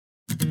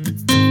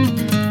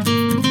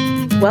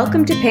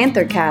Welcome to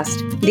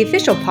PantherCast, the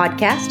official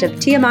podcast of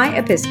TMI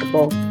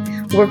Episcopal.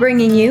 We're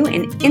bringing you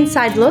an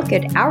inside look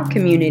at our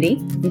community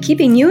and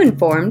keeping you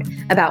informed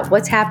about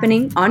what's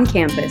happening on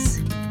campus.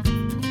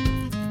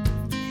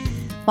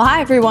 Well, hi,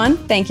 everyone.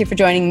 Thank you for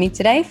joining me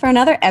today for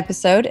another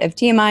episode of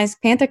TMI's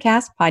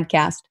PantherCast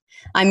podcast.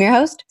 I'm your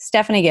host,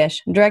 Stephanie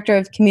Gish, Director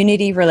of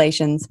Community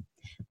Relations.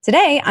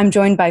 Today, I'm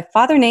joined by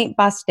Father Nate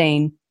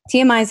Bostian,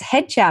 TMI's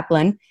head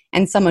chaplain,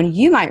 and someone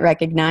you might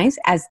recognize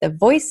as the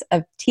voice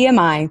of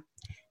TMI.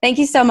 Thank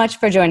you so much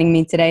for joining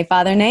me today,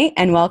 Father Nate,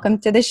 and welcome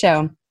to the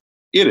show.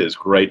 It is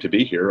great to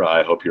be here.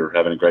 I hope you're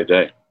having a great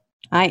day.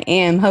 I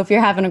am. Hope you're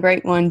having a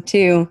great one,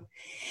 too.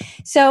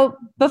 So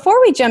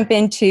before we jump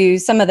into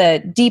some of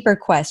the deeper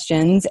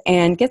questions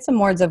and get some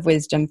words of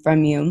wisdom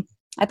from you,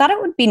 I thought it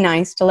would be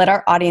nice to let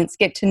our audience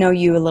get to know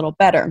you a little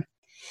better.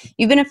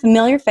 You've been a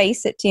familiar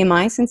face at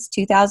TMI since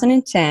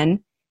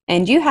 2010,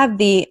 and you have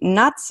the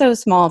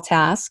not-so-small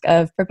task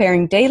of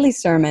preparing daily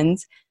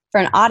sermons for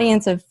an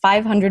audience of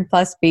 500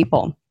 plus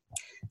people.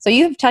 So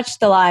you've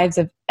touched the lives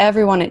of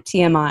everyone at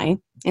TMI,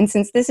 and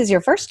since this is your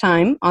first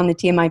time on the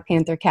TMI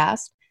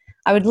PantherCast,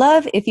 I would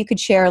love if you could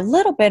share a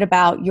little bit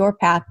about your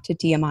path to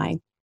TMI.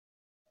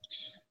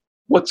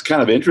 What's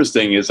kind of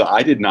interesting is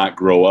I did not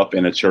grow up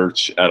in a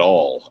church at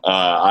all.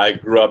 I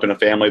grew up in a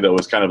family that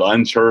was kind of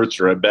unchurched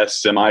or at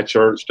best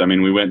semi-churched. I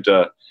mean, we went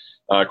to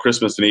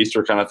Christmas and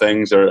Easter kind of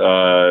things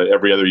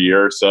every other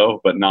year or so,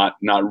 but not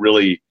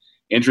really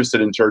interested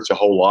in church a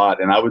whole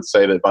lot. And I would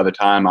say that by the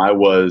time I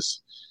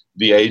was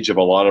the age of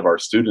a lot of our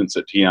students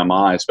at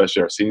TMI,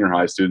 especially our senior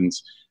high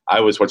students, I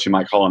was what you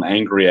might call an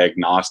angry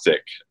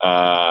agnostic.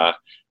 I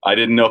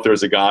didn't know if there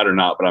was a God or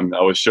not, but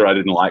I was sure I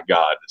didn't like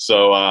God.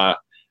 So,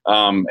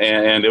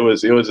 and it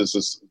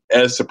was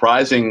as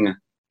surprising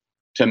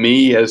to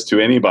me as to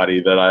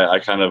anybody that I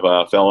kind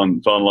of fell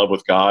in love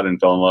with God and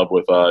fell in love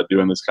with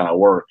doing this kind of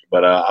work.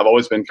 But I've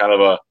always been kind of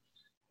a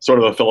sort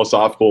of a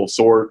philosophical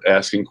sort,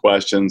 asking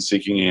questions,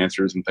 seeking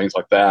answers, and things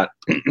like that.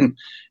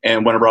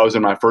 And whenever I was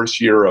in my first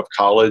year of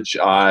college,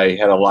 I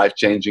had a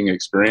life-changing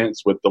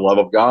experience with the love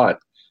of God.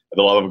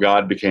 The love of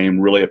God became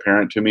really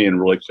apparent to me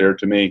and really clear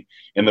to me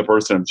in the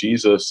person of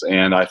Jesus,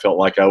 and I felt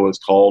like I was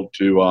called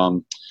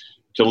to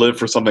live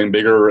for something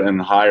bigger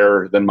and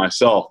higher than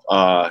myself.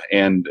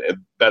 And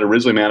that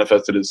originally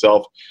manifested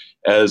itself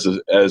as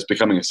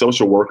becoming a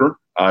social worker.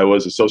 I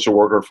was a social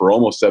worker for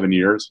almost 7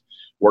 years.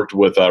 Worked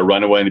with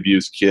runaway and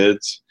abused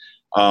kids,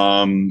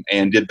 and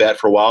did that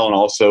for a while, and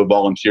also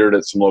volunteered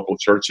at some local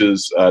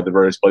churches, the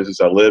various places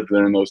I lived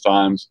during those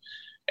times.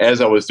 As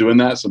I was doing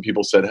that, some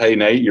people said, "Hey,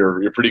 Nate,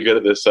 you're pretty good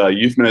at this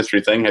youth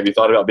ministry thing. Have you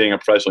thought about being a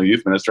professional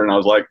youth minister?" And I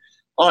was like,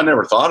 "Oh, I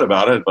never thought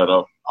about it, but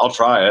I'll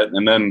try it."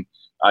 And then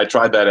I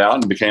tried that out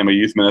and became a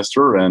youth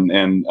minister,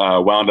 and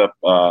wound up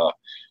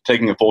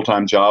taking a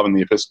full-time job in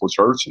the Episcopal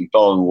Church and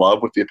fell in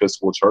love with the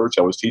Episcopal Church.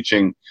 I was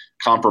teaching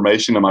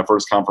confirmation in my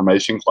first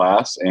confirmation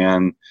class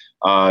and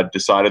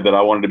decided that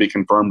I wanted to be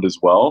confirmed as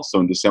well. So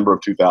in December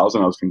of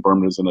 2000, I was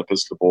confirmed as an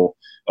Episcopal,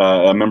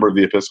 a member of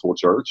the Episcopal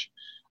Church.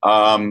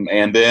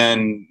 And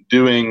then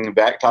doing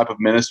that type of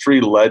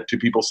ministry led to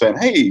people saying,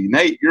 "Hey,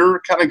 Nate, you're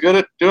kind of good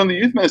at doing the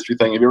youth ministry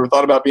thing. Have you ever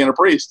thought about being a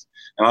priest?"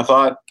 And I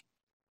thought,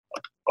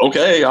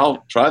 okay,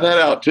 I'll try that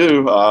out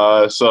too.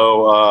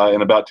 So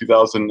in about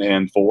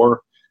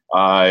 2004,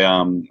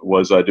 I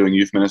was doing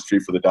youth ministry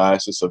for the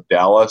Diocese of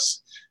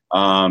Dallas,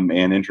 and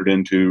entered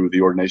into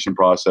the ordination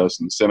process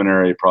and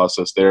seminary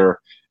process there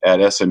at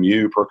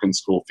SMU, Perkins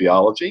School of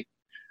Theology.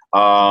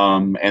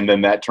 And then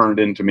that turned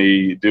into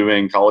me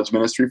doing college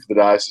ministry for the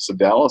Diocese of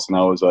Dallas, and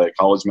I was a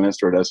college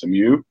minister at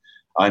SMU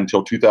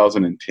until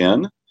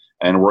 2010,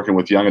 and working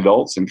with young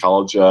adults and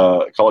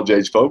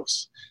college-age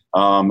folks.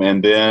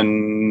 And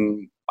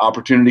then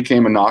opportunity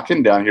came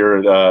a-knocking down here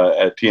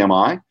at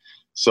TMI.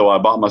 So I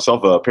bought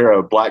myself a pair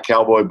of black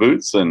cowboy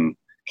boots and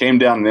came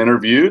down and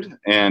interviewed,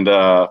 and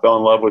fell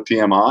in love with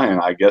TMI,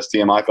 and I guess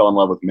TMI fell in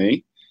love with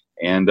me,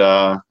 and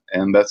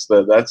that's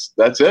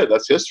it.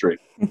 That's history.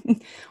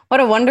 What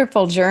a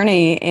wonderful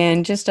journey,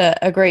 and just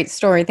a great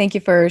story. Thank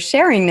you for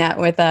sharing that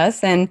with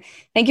us, and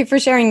thank you for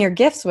sharing your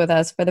gifts with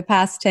us for the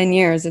past 10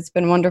 years. It's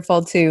been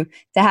wonderful to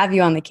have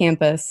you on the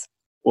campus.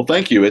 Well,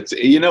 thank you. It's,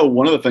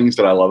 one of the things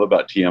that I love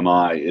about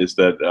TMI is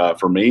that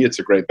for me, it's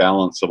a great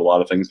balance of a lot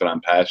of things that I'm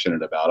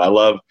passionate about. I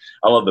love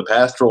the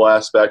pastoral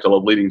aspect. I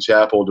love leading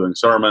chapel, doing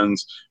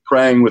sermons,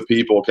 praying with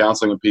people,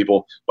 counseling with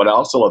people, but I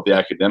also love the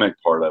academic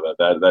part of it,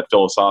 that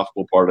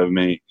philosophical part of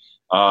me.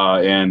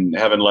 And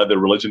having led the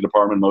religion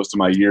department most of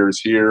my years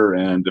here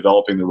and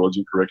developing the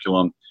religion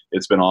curriculum,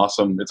 it's been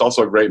awesome. It's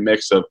also a great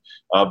mix of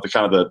the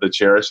kind of the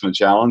cherish and the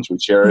challenge. We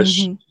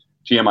cherish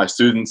TMI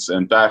students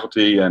and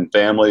faculty and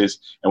families,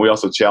 and we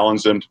also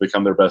challenge them to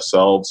become their best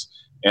selves.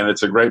 And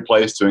it's a great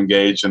place to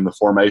engage in the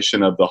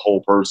formation of the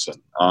whole person,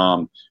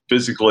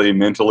 physically,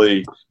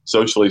 mentally,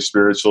 socially,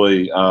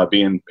 spiritually,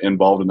 being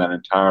involved in that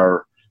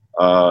entire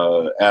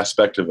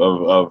aspect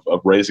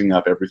of raising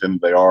up everything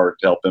that they are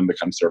to help them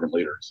become servant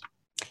leaders.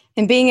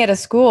 And being at a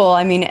school,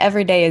 I mean,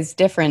 every day is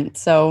different.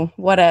 So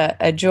what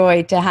a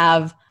joy to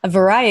have a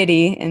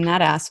variety in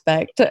that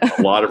aspect.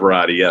 A lot of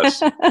variety,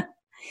 yes.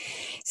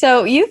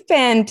 So you've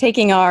been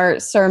taking our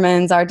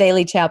sermons, our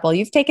daily chapel,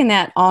 you've taken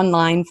that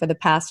online for the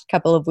past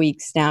couple of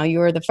weeks now. You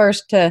were the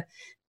first to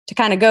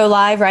kind of go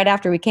live right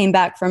after we came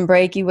back from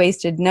break. You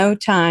wasted no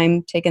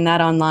time taking that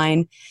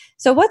online.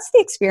 So what's the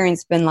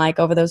experience been like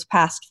over those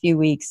past few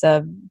weeks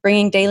of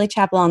bringing Daily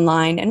Chapel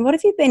online? And what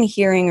have you been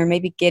hearing or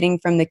maybe getting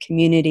from the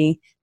community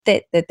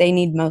that they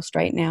need most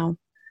right now?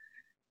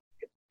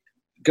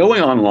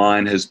 Going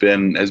online has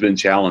been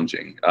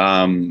challenging.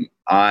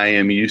 I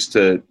am used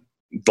to,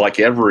 like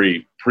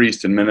every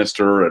priest and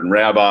minister and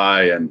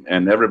rabbi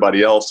and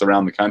everybody else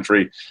around the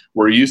country,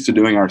 we're used to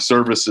doing our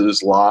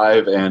services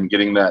live and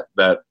getting that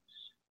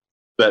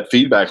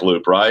feedback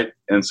loop, right?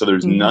 And so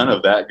there's none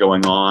of that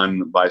going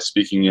on by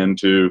speaking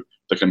into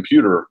the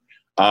computer.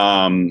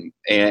 And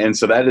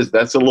so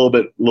that's a little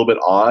bit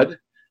odd.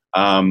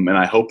 And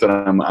I hope that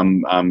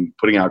I'm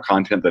putting out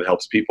content that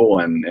helps people,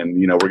 and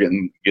we're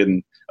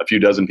getting a few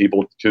dozen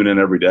people tune in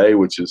every day,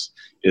 which is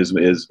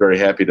very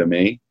happy to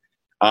me.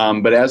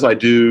 But as I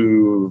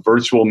do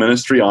virtual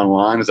ministry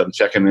online, as I'm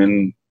checking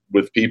in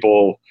with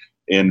people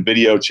in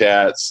video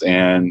chats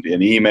and in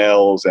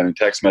emails and in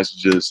text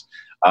messages,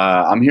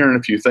 I'm hearing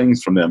a few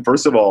things from them.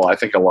 First of all, I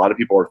think a lot of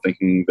people are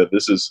thinking that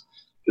this is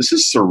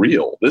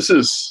surreal. This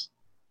is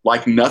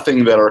like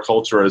nothing that our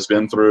culture has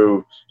been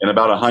through in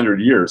about 100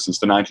 years since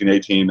the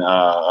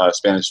 1918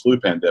 Spanish flu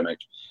pandemic.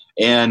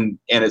 And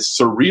it's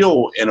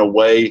surreal in a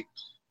way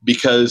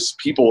because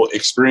people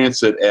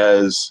experience it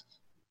as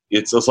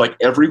it's like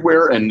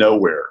everywhere and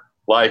nowhere.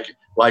 Like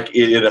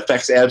it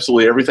affects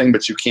absolutely everything,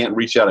 but you can't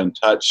reach out and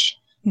touch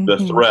the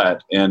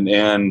threat. And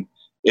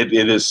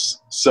it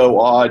is so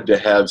odd to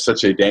have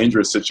such a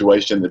dangerous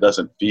situation that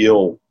doesn't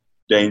feel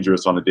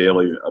dangerous on a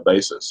daily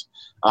basis,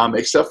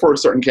 except for a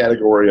certain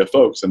category of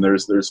folks. And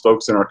there's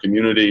folks in our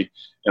community,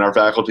 in our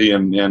faculty,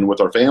 and with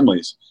our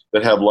families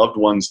that have loved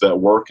ones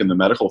that work in the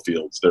medical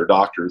fields. They're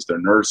doctors,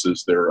 they're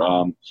nurses, they're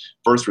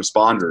first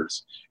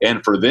responders.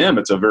 And for them,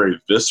 it's a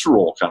very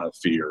visceral kind of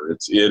fear.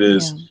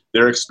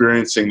 They're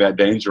experiencing that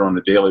danger on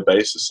a daily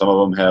basis. Some of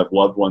them have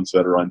loved ones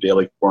that are on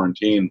daily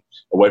quarantine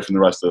away from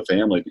the rest of the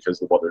family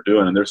because of what they're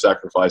doing, and they're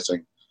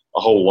sacrificing a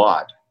whole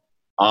lot.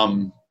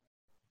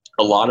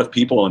 A lot of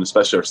people, and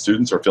especially our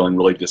students, are feeling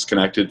really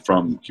disconnected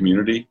from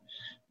community.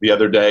 The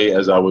other day,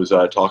 as I was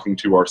talking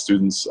to our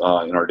students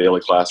in our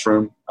daily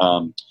classroom,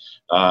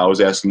 I was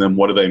asking them,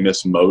 what do they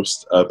miss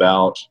most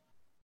about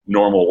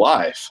normal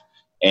life?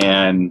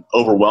 And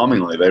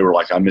overwhelmingly, they were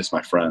like, I miss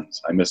my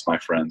friends. I miss my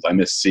friends. I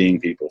miss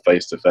seeing people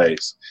face to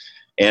face.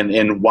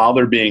 And while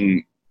they're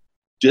being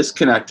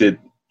disconnected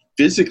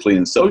physically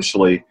and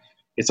socially,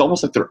 it's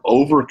almost like they're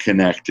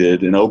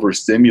over-connected and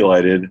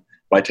overstimulated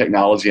by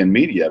technology and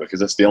media, because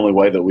that's the only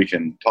way that we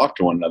can talk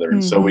to one another.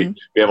 And so we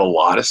have a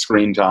lot of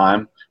screen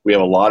time. We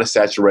have a lot of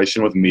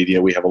saturation with media.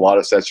 We have a lot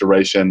of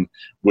saturation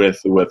with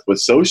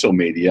social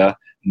media,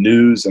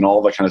 news, and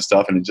all that kind of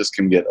stuff. And it just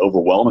can get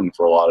overwhelming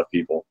for a lot of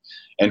people.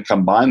 And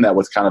combine that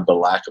with kind of the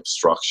lack of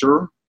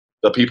structure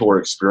that people are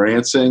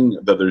experiencing,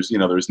 that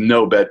there's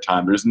no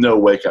bedtime, there's no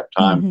wake up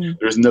time,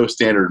 there's no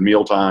standard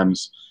meal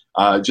times.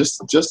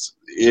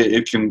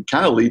 It can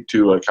kind of lead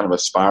to a kind of a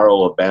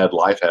spiral of bad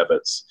life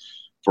habits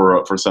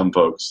for some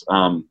folks.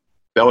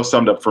 That was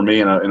summed up for me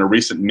in a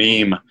recent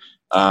meme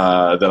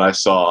that I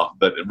saw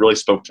that really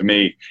spoke to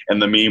me. And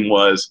the meme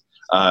was,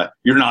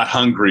 you're not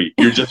hungry,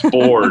 you're just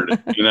bored,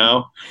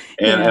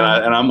 And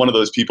I'm one of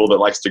those people that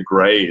likes to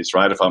graze,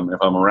 right? If I'm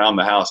around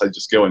the house, I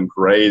just go and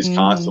graze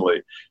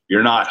constantly.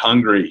 You're not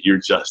hungry, you're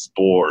just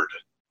bored.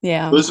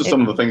 Yeah. So this is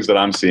some of the things that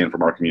I'm seeing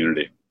from our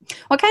community.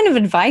 What kind of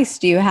advice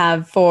do you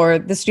have for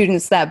the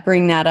students that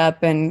bring that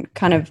up and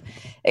kind of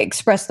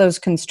express those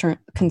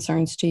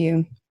concerns to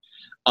you?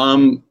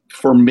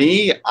 For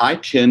me, I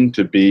tend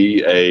to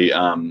be a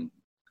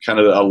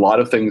lot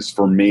of things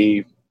for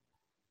me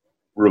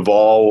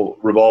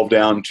revolve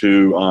down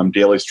to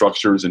daily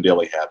structures and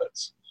daily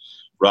habits,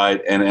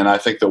 right? And I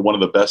think that one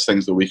of the best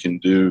things that we can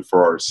do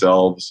for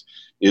ourselves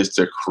is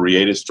to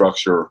create a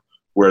structure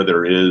where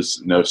there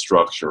is no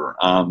structure.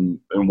 And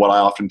what I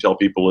often tell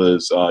people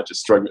is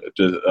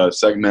to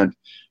segment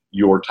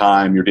your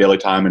daily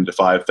time into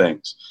 5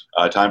 things.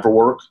 Time for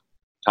work,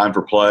 time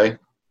for play,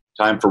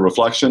 time for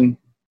reflection,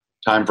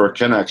 time for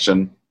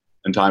connection,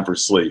 and time for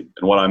sleep.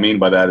 And what I mean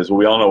by that is,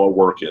 we all know what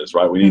work is,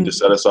 right? We need to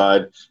set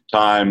aside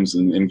times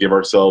and give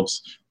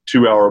ourselves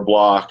 2-hour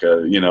block,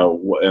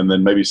 and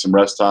then maybe some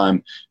rest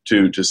time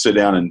to sit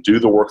down and do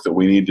the work that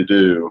we need to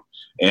do,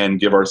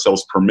 and give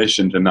ourselves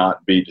permission to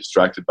not be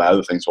distracted by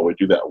other things while we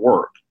do that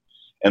work.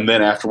 And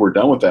then after we're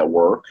done with that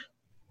work,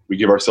 we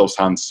give ourselves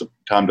time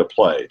to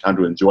play, time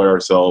to enjoy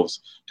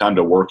ourselves, time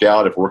to work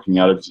out if working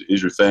out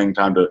is your thing,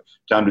 time to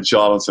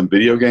chill out on some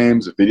video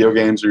games if video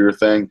games are your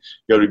thing.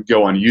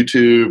 Go on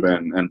YouTube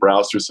and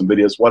browse through some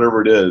videos,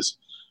 whatever it is.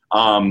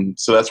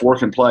 So that's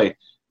work and play.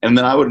 And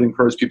then I would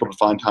encourage people to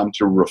find time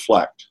to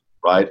reflect,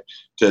 right?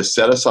 To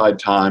set aside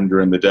time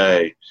during the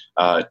day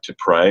to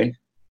pray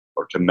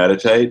or to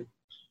meditate,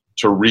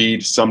 to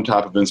read some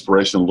type of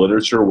inspirational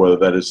literature, whether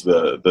that is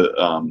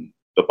the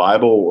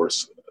Bible or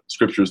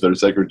scriptures that are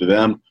sacred to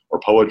them, or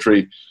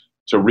poetry,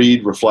 to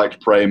read,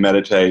 reflect, pray,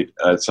 meditate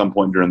at some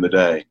point during the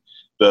day.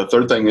 The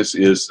third thing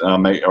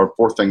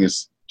fourth thing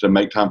is to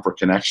make time for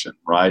connection,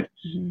 right?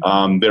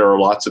 Mm-hmm. There are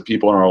lots of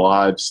people in our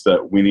lives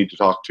that we need to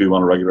talk to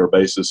on a regular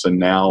basis, and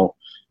now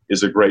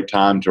is a great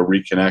time to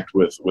reconnect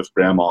with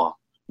grandma,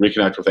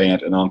 reconnect with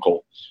aunt and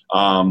uncle.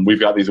 We've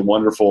got these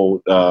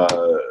wonderful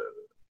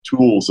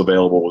tools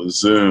available with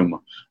Zoom,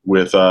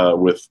 with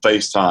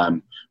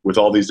FaceTime, with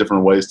all these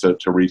different ways to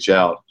reach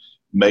out.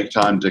 Make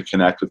time to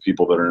connect with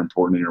people that are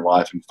important in your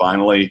life. And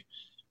finally,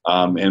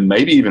 and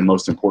maybe even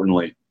most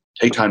importantly,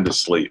 take time to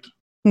sleep.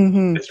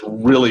 Mm-hmm. It's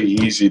really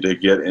easy to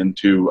get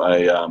into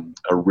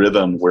a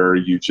rhythm where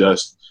you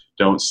just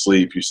don't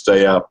sleep. You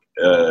stay up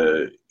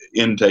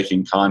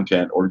intaking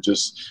content, or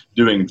just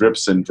doing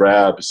drips and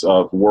drabs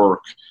of work,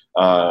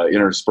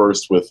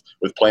 interspersed with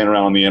playing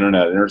around on the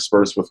internet,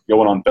 interspersed with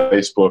going on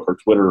Facebook or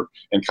Twitter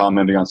and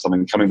commenting on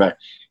something and coming back.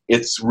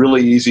 It's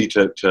really easy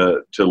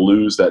to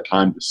lose that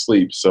time to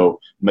sleep. So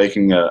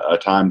making a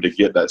time to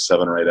get that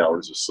 7 or 8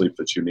 hours of sleep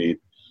that you need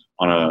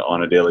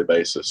on a daily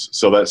basis.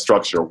 So that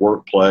structure: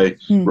 work, play,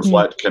 mm-hmm.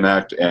 reflect,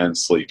 connect, and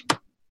sleep.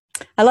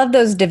 I love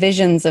those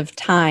divisions of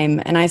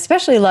time, and I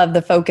especially love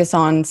the focus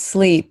on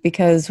sleep,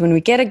 because when we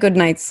get a good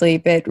night's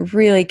sleep, it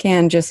really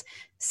can just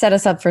set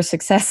us up for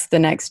success the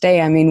next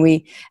day. I mean,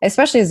 we,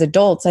 especially as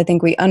adults, I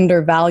think we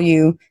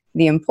undervalue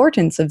the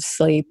importance of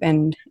sleep,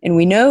 and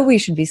we know we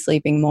should be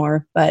sleeping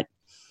more, but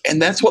and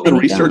that's what the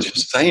research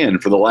is saying.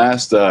 For the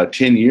last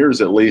 10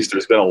 years, at least,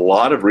 there's been a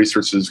lot of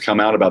research that's come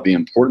out about the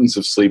importance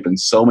of sleep in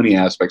so many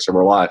aspects of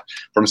our life,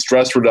 from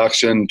stress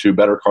reduction to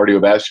better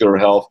cardiovascular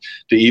health,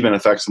 to even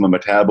effects on the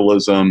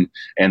metabolism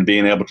and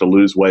being able to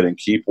lose weight and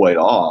keep weight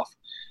off.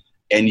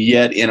 And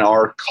yet in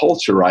our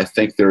culture, I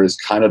think there is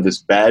kind of this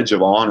badge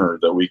of honor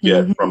that we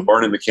get mm-hmm. from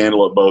burning the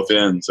candle at both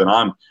ends. And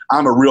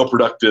I'm a real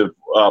productive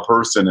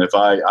person. If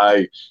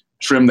I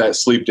trim that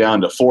sleep down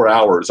to 4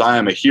 hours, I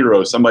am a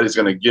hero. Somebody's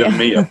going to give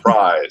me a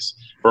prize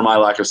for my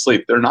lack of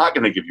sleep. They're not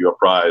going to give you a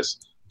prize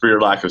for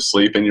your lack of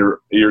sleep, and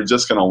you're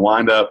just going to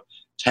wind up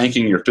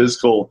tanking your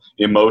physical,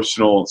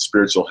 emotional,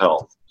 spiritual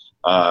health.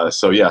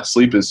 So yeah,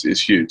 sleep is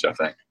huge, I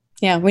think.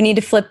 Yeah, we need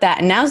to flip that.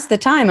 And now's the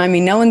time. I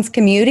mean, no one's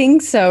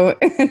commuting, so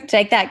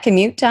take that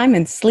commute time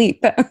and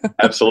sleep.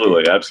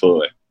 Absolutely,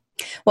 absolutely.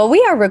 Well,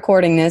 we are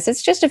recording this.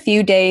 It's just a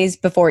few days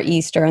before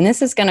Easter, and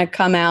this is going to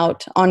come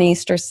out on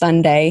Easter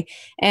Sunday.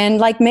 And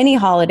like many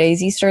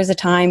holidays, Easter is a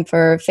time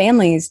for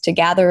families to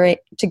gather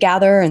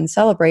and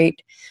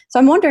celebrate. So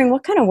I'm wondering,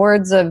 what kind of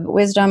words of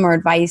wisdom or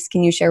advice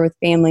can you share with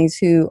families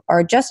who are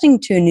adjusting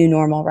to a new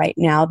normal right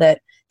now,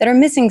 that are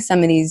missing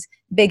some of these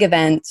big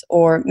events,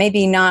 or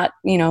maybe not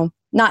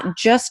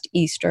just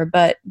Easter,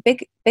 but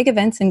big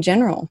events in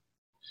general?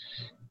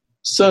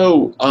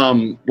 So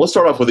let's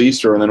start off with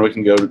Easter, and then we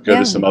can go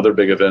to some other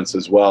big events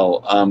as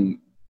well.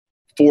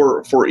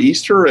 For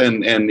Easter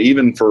and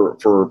even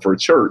for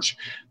church,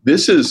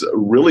 this is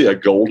really a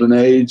golden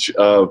age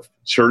of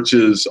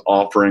churches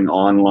offering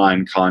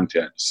online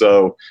content.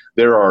 So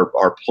there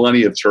are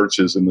plenty of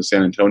churches in the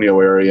San Antonio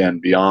area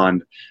and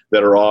beyond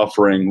that are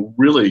offering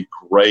really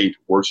great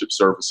worship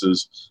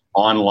services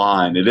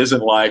online. It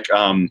isn't like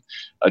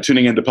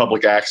tuning into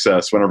public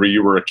access whenever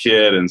you were a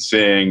kid and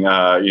seeing,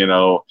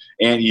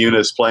 Aunt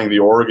Eunice playing the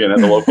organ at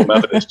the local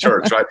Methodist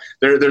church, right?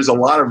 There's a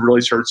lot of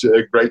really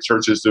great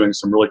churches doing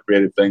some really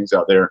creative things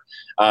out there.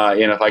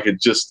 And if I could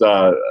just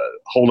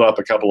hold up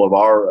a couple of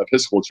our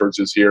Episcopal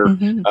churches here,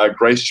 mm-hmm.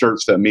 Grace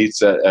Church that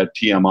meets at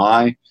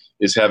TMI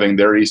is having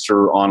their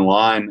Easter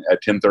online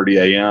at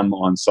 10:30 a.m.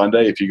 on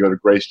Sunday. If you go to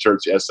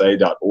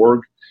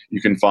gracechurchsa.org,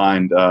 you can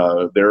find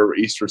their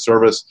Easter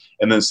service.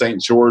 And then St.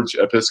 George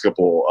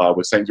Episcopal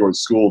with St. George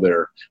School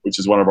there, which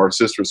is one of our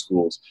sister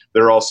schools.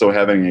 They're also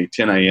having a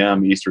 10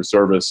 a.m. Easter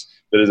service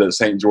that is at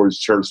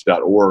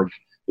stgeorgechurch.org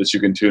that you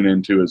can tune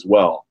into as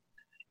well.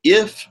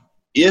 If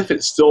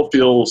it still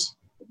feels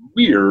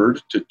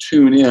weird to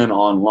tune in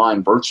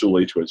online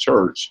virtually to a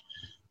church,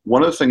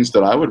 one of the things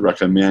that I would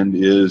recommend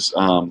is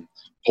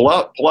pull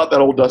out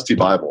that old dusty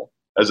Bible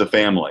as a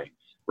family,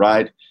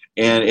 right?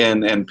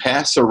 And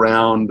pass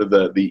around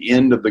the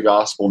end of the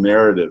gospel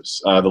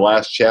narratives, the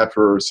last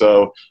chapter or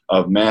so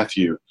of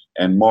Matthew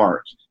and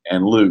Mark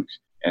and Luke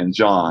and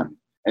John,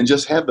 and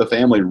just have the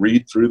family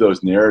read through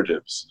those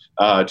narratives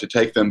to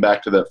take them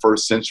back to that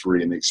first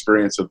century and the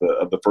experience of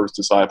the first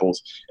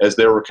disciples as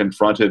they were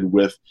confronted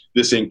with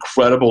this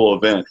incredible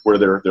event where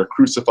their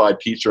crucified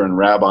teacher and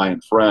rabbi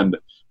and friend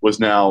was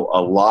now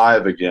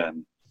alive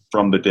again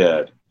from the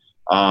dead.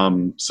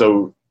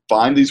 So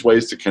find these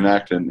ways to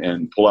connect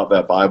and pull out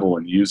that Bible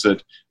and use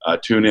it.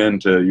 Tune in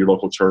to your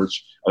local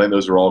church. I think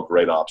those are all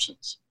great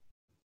options.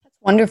 That's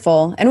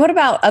wonderful. And what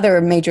about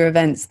other major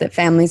events that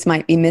families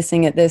might be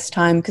missing at this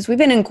time? Because we've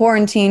been in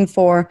quarantine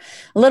for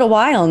a little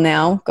while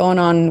now, going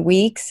on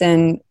weeks,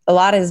 and a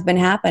lot has been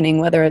happening,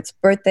 whether it's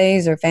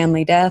birthdays or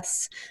family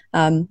deaths.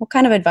 What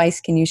kind of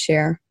advice can you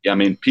share? Yeah, I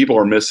mean, people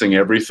are missing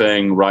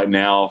everything right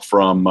now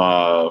from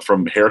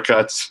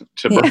haircuts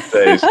to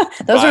birthdays.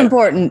 Those are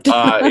important.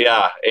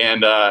 Yeah,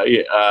 and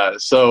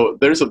so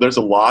there's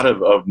a lot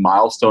of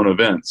milestone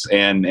events,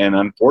 and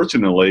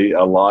unfortunately,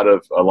 a lot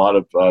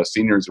of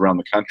seniors around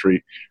the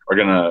country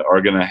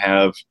are gonna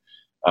have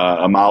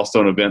a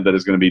milestone event that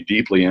is going to be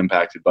deeply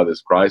impacted by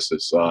this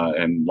crisis,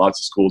 and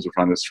lots of schools are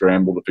trying to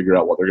scramble to figure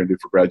out what they're going to do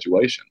for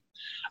graduation.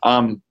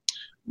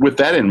 With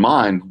that in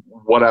mind,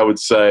 what I would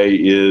say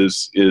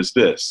is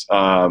this.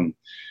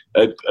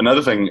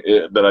 Another thing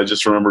that I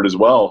just remembered as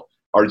well,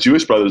 our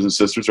Jewish brothers and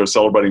sisters are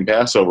celebrating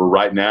Passover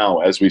right now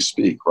as we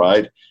speak,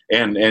 right?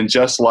 And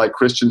just like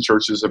Christian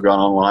churches have gone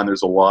online,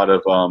 there's a lot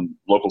of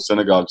local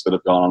synagogues that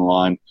have gone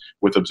online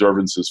with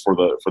observances for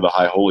the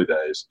High Holy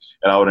Days.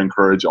 And I would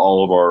encourage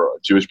all of our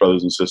Jewish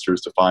brothers and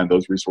sisters to find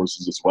those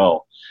resources as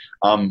well.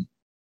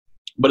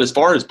 But as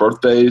far as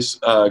birthdays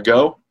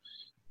go,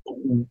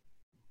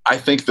 I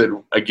think that,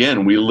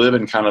 again, we live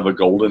in kind of a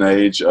golden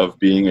age of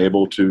being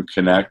able to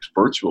connect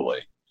virtually.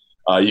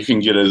 You can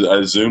get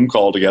a Zoom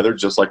call together,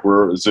 just like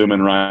we're Zooming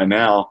right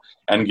now,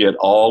 and get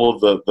all of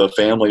the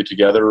family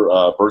together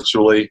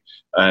virtually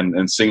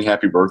and sing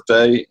happy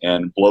birthday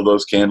and blow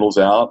those candles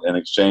out and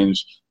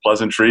exchange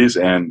pleasantries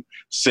and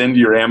send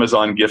your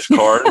Amazon gift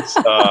cards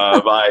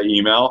via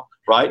email,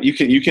 right?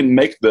 You can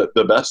make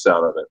the best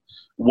out of it.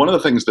 One of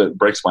the things that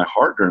breaks my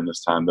heart during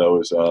this time,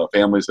 though, is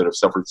families that have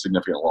suffered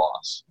significant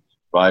loss.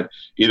 Right.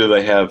 Either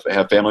they have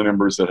family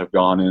members that have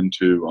gone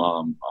into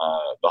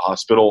the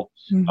hospital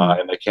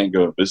and they can't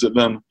go visit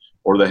them,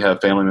 or they have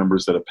family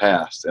members that have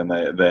passed and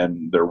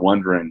they're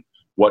wondering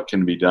what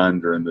can be done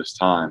during this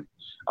time.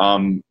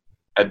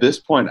 At this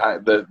point,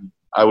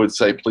 I would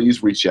say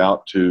please reach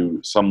out to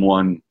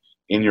someone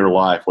in your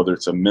life, whether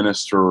it's a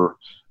minister,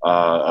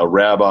 a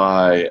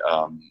rabbi,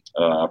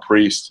 a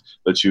priest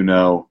that you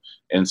know,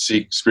 and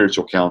seek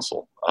spiritual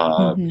counsel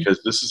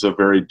because this is a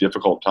very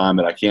difficult time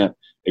that I can't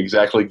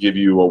exactly give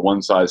you a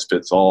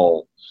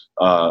one-size-fits-all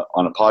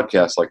on a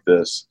podcast like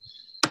this,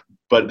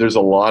 but there's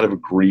a lot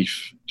of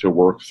grief to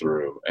work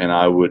through, and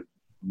I would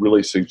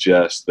really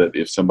suggest that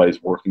if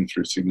somebody's working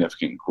through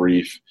significant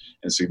grief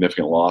and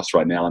significant loss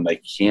right now and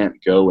they can't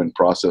go and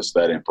process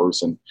that in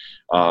person,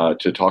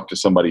 to talk to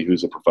somebody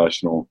who's a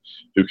professional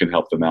who can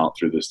help them out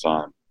through this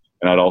time.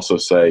 And I'd also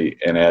say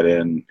and add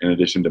in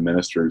addition to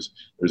ministers,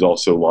 there's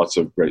also lots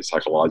of great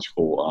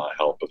psychological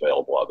help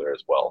available out there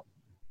as well.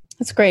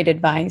 That's great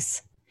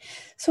advice.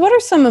 So what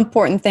are some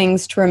important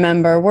things to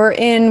remember?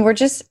 We're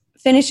just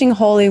finishing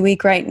Holy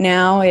Week right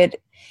now.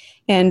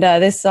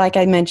 This, like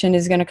I mentioned,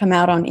 is going to come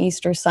out on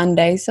Easter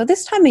Sunday. So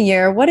this time of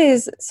year, what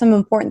is some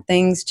important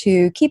things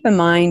to keep in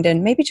mind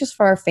and maybe just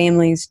for our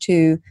families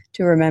to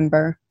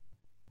remember?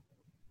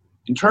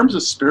 In terms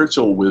of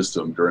spiritual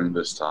wisdom during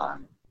this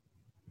time,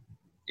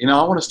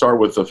 I want to start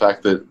with the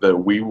fact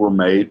that we were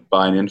made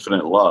by an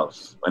infinite love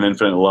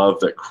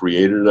that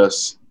created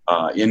us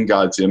in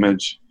God's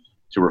image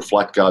to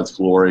reflect God's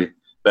glory,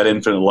 that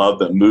infinite love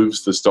that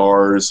moves the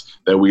stars,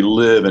 that we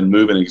live and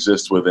move and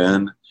exist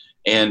within,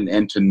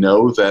 and to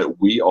know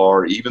that we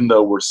are, even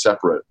though we're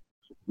separate,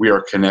 we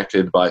are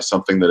connected by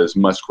something that is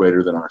much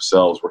greater than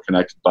ourselves. We're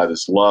connected by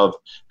this love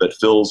that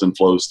fills and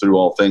flows through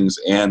all things,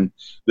 and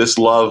this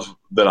love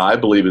that I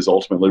believe is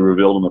ultimately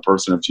revealed in the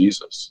person of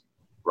Jesus,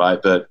 right?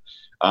 That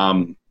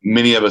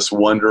many of us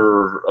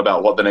wonder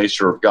about what the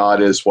nature of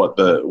God is, what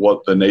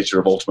the nature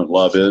of ultimate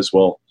love is.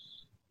 Well,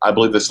 I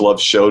believe this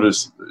love showed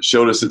us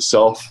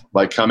itself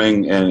by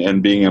coming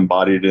and being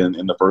embodied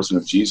in the person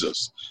of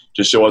Jesus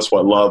to show us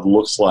what love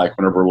looks like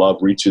whenever love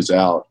reaches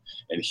out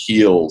and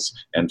heals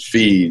and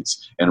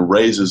feeds and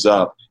raises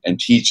up and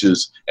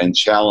teaches and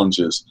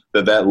challenges,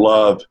 that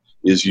love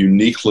is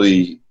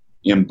uniquely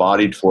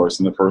embodied for us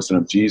in the person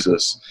of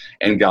Jesus.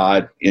 And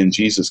God in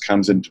Jesus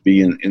comes in to be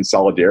in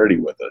solidarity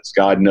with us.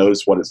 God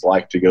knows what it's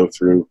like to go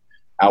through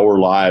our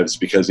lives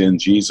because in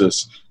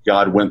Jesus,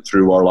 God went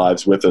through our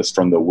lives with us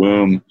from the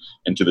womb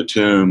into the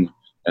tomb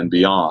and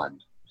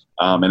beyond.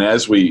 And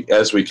as we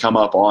come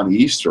up on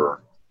Easter,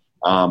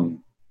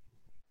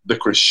 the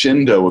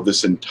crescendo of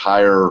this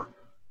entire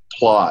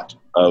plot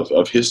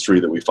of history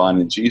that we find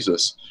in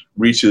Jesus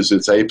reaches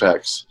its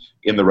apex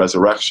in the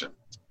resurrection.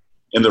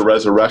 In the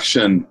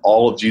resurrection,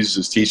 all of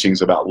Jesus'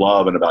 teachings about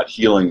love and about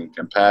healing and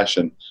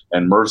compassion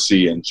and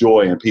mercy and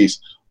joy and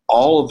peace,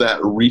 all of that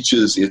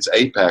reaches its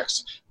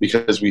apex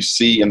because we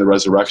see in the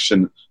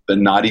resurrection that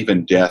not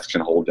even death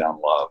can hold down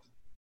love.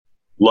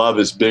 Love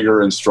is bigger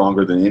and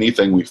stronger than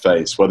anything we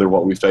face, whether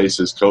what we face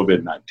is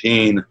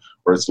COVID-19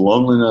 or it's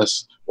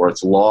loneliness or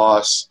it's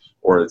loss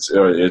or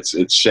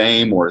it's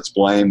shame or it's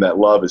blame. That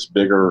love is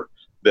bigger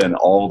than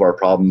all of our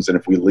problems. And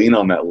if we lean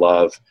on that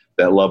love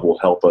will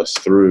help us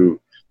through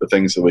the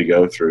things that we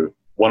go through.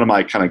 One of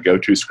my kind of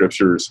go-to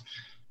scriptures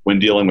when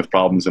dealing with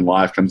problems in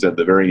life comes at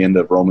the very end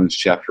of Romans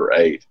chapter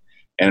 8.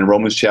 And in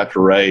Romans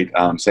chapter 8,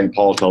 St.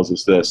 Paul tells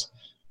us this: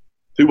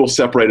 who will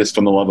separate us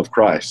from the love of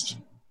Christ?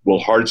 Will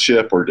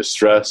hardship or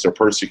distress or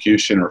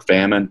persecution or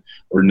famine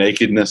or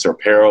nakedness or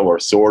peril or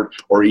sword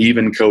or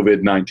even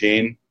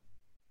COVID-19?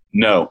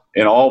 No,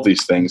 in all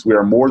these things, we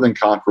are more than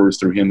conquerors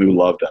through him who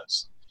loved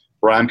us.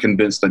 For I am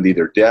convinced that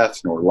neither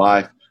death, nor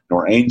life,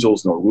 nor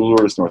angels, nor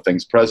rulers, nor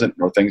things present,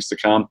 nor things to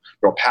come,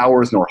 nor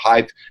powers, nor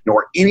height,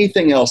 nor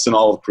anything else in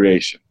all of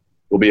creation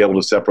will be able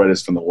to separate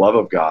us from the love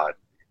of God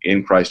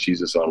in Christ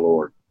Jesus our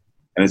Lord.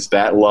 And it's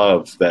that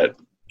love that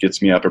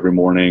gets me up every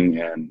morning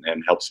and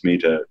helps me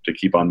to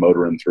keep on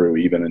motoring through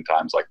even in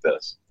times like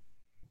this.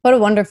 What a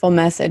wonderful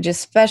message,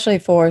 especially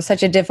for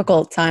such a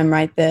difficult time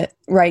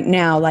right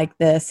now like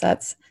this.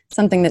 That's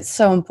something that's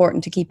so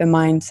important to keep in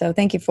mind. So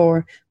thank you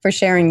for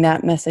sharing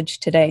that message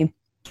today.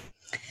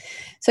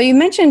 So you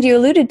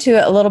alluded to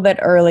it a little bit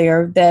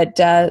earlier,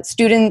 that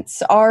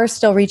students are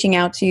still reaching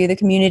out to you. The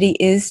community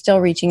is still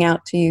reaching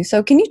out to you.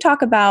 So can you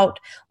talk about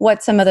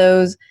what some of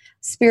those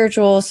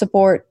spiritual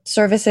support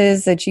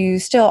services that you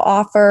still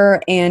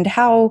offer and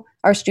how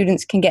our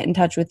students can get in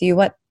touch with you?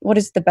 What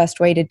is the best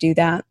way to do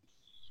that?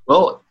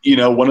 Well,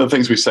 one of the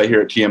things we say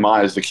here at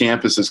TMI is the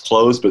campus is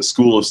closed, but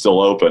school is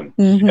still open.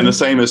 Mm-hmm. And the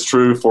same is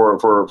true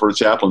for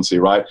chaplaincy,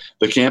 right?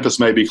 The campus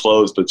may be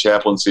closed, but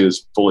chaplaincy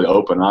is fully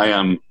open. I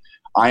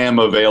am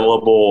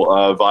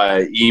available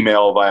via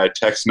email, via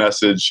text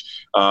message,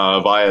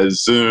 via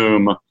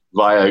Zoom,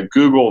 via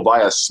Google,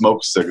 via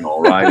smoke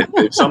signal, right?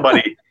 If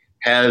somebody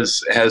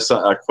has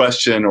a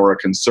question or a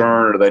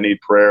concern or they need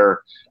prayer,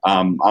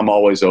 I'm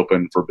always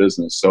open for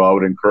business. So I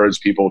would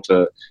encourage people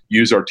to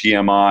use our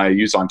TMI,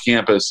 use on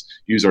campus,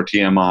 use our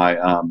TMI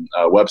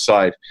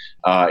website,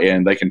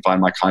 and they can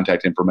find my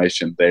contact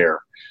information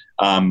there.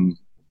 And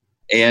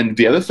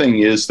the other thing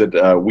is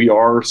that we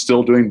are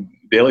still doing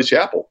daily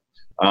chapel.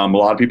 A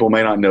lot of people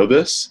may not know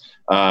this,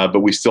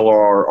 but we still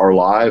are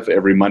live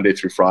every Monday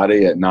through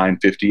Friday at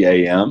 9:50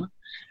 a.m.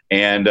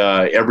 And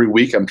every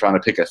week I'm trying to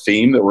pick a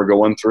theme that we're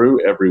going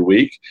through every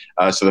week.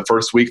 So the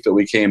first week that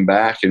we came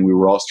back and we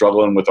were all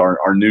struggling with our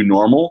new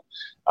normal,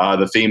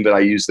 the theme that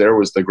I used there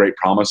was the great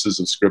promises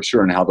of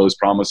Scripture and how those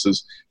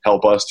promises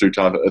help us through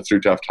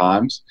tough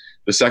times.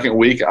 The second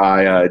week,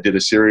 I did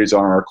a series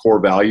on our core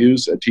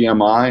values at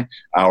TMI,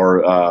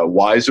 our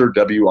WISER,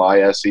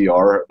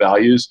 W-I-S-E-R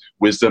values,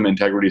 wisdom,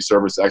 integrity,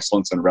 service,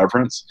 excellence, and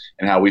reverence,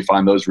 and how we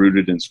find those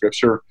rooted in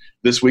Scripture.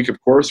 This week, of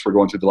course, we're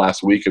going through the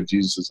last week of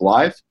Jesus'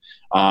 life,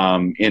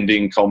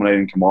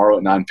 culminating tomorrow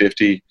at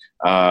 9:50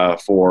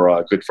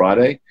 for Good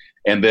Friday.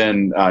 And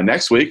then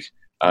next week,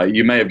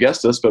 you may have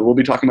guessed this, but we'll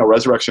be talking about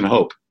resurrection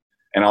hope.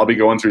 And I'll be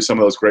going through some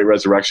of those great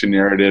resurrection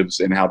narratives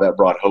and how that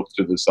brought hope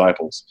to the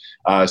disciples.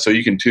 So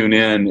you can tune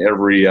in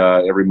every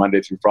Monday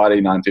through Friday,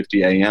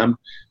 9:50 a.m.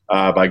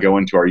 By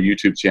going to our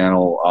YouTube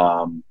channel,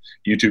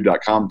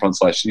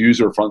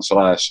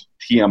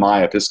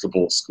 youtube.com/user/TMI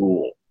Episcopal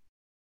School.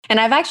 And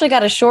I've actually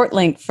got a short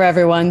link for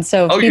everyone.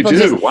 So if if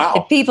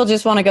people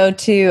just want to go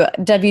to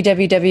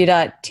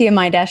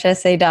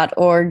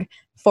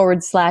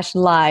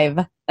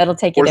www.tmi-sa.org/live, that'll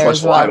take you there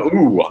as well. Live.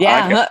 Ooh,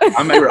 yeah.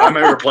 I may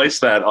replace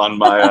that on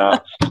my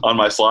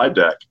slide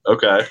deck.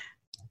 Okay.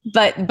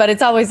 But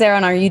it's always there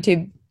on our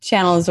YouTube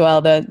channel as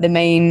well.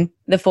 The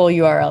full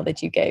URL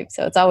that you gave.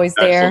 So it's always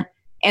there. Excellent.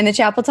 And the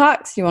Chapel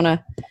Talks. You want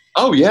to?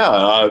 Oh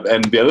yeah.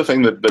 And the other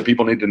thing that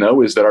people need to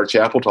know is that our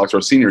Chapel Talks, our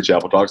senior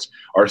Chapel Talks,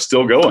 are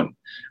still going.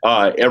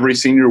 Every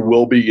senior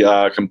will be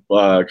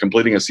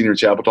completing a senior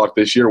chapel talk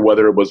this year,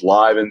 whether it was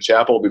live in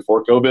chapel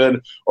before COVID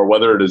or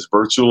whether it is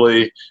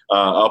virtually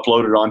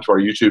uploaded onto our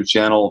YouTube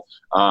channel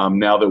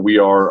now that we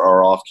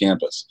are off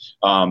campus.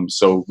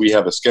 So we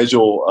have a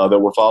schedule that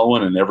we're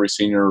following, and every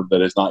senior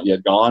that is not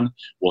yet gone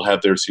will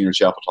have their senior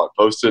chapel talk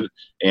posted,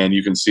 and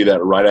you can see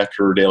that right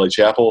after daily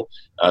chapel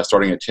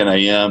starting at 10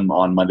 a.m.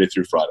 on Monday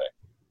through Friday.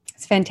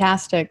 It's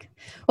fantastic.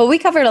 Well, we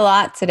covered a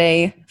lot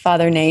today,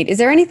 Father Nate. Is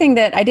there anything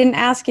that I didn't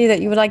ask you that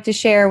you would like to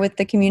share with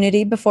the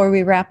community before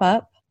we wrap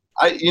up?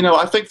 I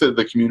think that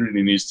the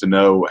community needs to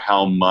know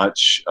how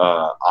much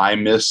I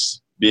miss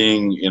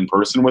being in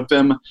person with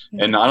them,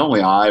 and not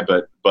only I,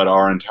 but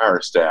our entire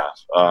staff,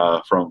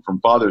 from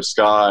Father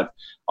Scott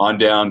on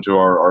down to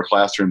our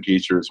classroom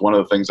teachers. One of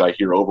the things I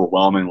hear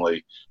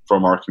overwhelmingly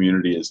from our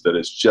community is that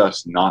it's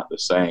just not the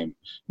same.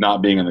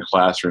 Not being in the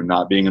classroom,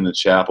 not being in the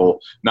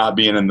chapel, not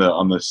being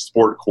on the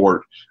sport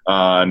court,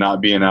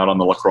 not being out on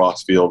the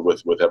lacrosse field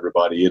with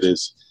everybody. It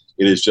is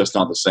just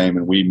not the same,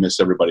 and we miss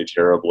everybody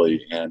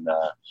terribly. And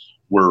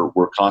we're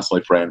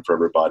constantly praying for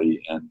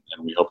everybody, and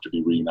we hope to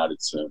be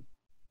reunited soon.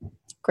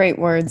 Great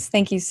words.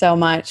 Thank you so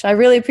much. I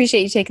really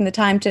appreciate you taking the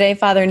time today,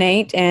 Father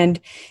Nate,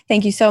 and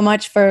thank you so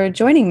much for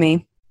joining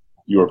me.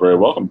 You are very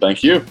welcome.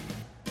 Thank you.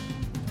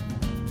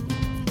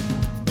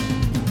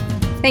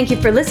 Thank you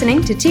for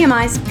listening to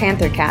TMI's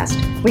Panthercast.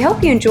 We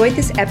hope you enjoyed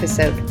this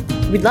episode.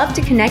 We'd love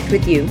to connect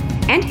with you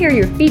and hear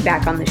your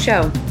feedback on the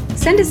show.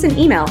 Send us an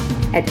email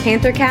at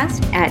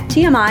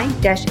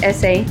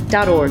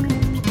panthercast@tmi-sa.org.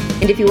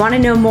 And if you want to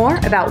know more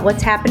about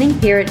what's happening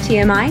here at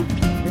TMI,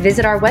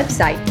 visit our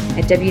website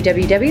at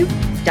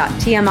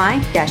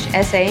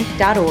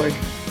www.tmi-sa.org.